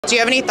Do you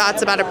have any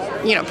thoughts about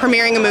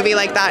premiering a movie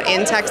like that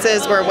in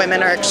Texas where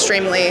women are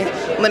extremely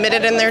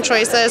limited in their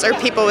choices, or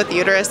people with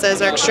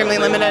uteruses are extremely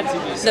limited?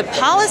 The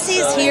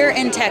policies here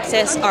in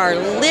Texas are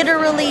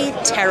literally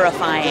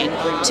terrifying.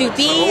 To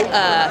be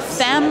a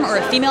femme or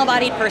a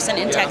female-bodied person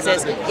in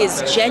Texas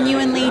is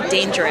genuinely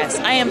dangerous.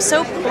 I am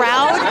so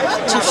proud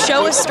to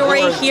show a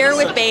story here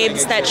with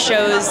Babes that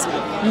shows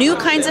new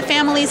kinds of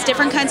families,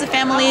 different kinds of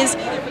families,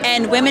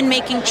 and women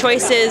making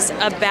choices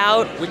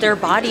about their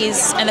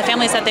bodies and the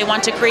families that they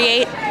want to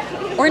create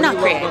or not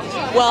create.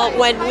 Well,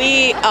 when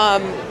we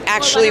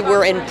actually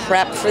were in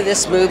prep for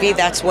this movie,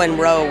 that's when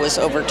Roe was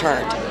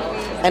overturned.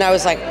 And I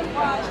was like,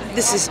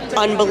 this is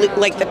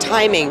unbelievable, like the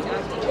timing.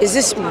 Is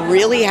this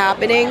really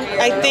happening?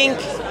 I think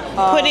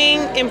putting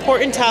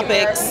important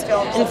topics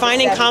and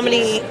finding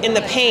comedy in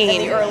the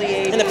pain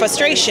and the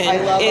frustration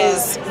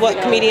is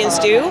what comedians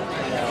do.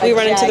 We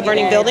run into the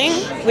burning building.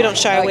 We don't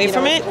shy away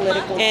from it.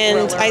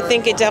 And I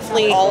think it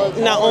definitely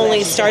not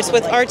only starts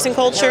with arts and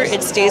culture,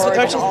 it stays with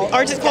arts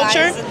and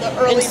culture.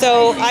 And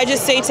so I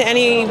just say to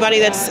anybody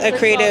that's a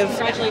creative,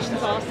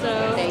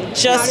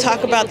 just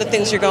talk about the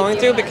things you're going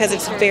through, because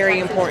it's very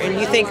important.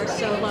 You think,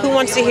 who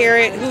wants to hear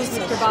it?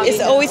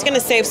 It's always going to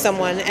save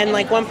someone. And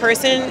like one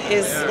person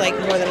is like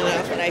more than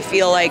enough. And I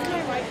feel like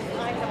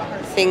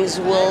things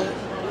will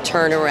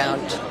turn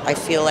around. I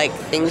feel like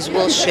things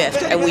will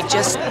shift. And we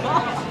just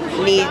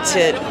need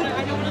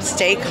to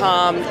stay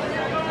calm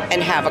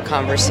and have a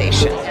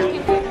conversation.